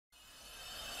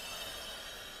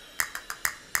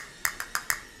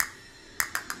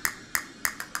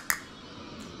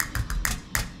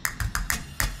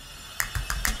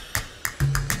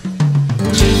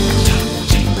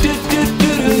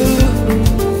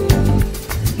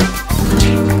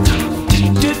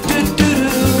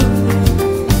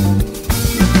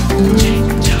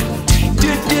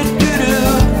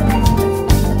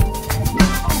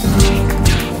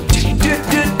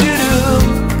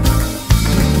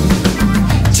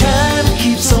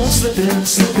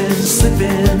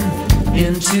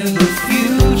into the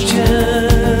future.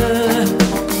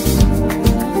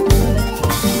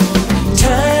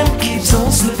 Time keeps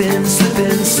on slipping,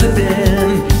 slipping,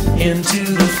 slipping into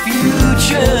the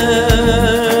future.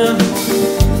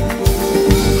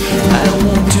 I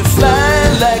want to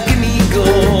fly like an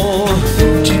eagle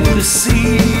to the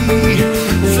sea.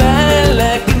 Fly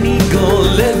like an eagle,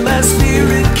 let my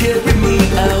spirit carry me.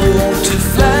 I want to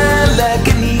fly like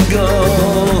an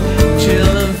eagle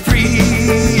till I'm free.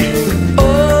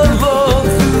 Oh Lord,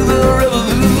 through the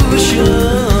revolution,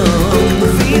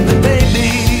 feed the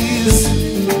babies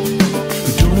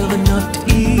who don't have enough to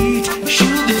eat.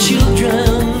 Shoot the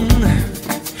children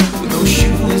with no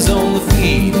shoes on the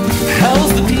feet.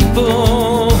 House the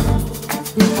people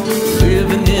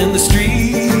living in the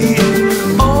street.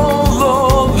 Oh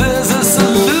Lord, there's a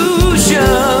solution.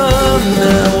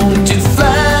 I want to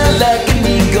fly like an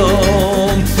eagle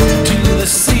to the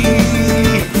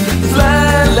sea.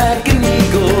 Fly like an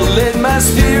eagle, let my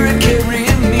spirit carry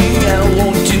me. I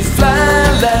want to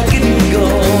fly like an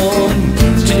eagle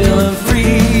till I'm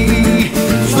free.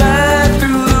 Fly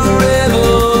through the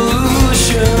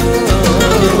revolution.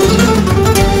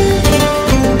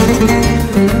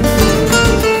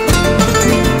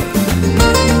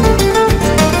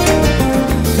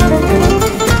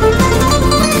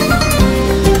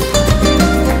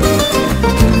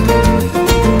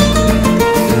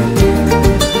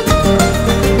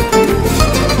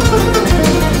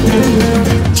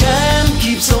 Time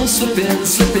keeps on slipping,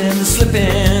 slipping,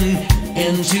 slipping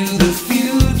into the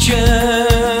future.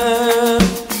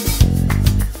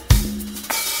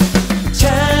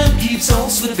 Time keeps on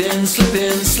slipping,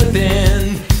 slipping,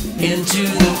 slipping into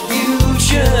the future.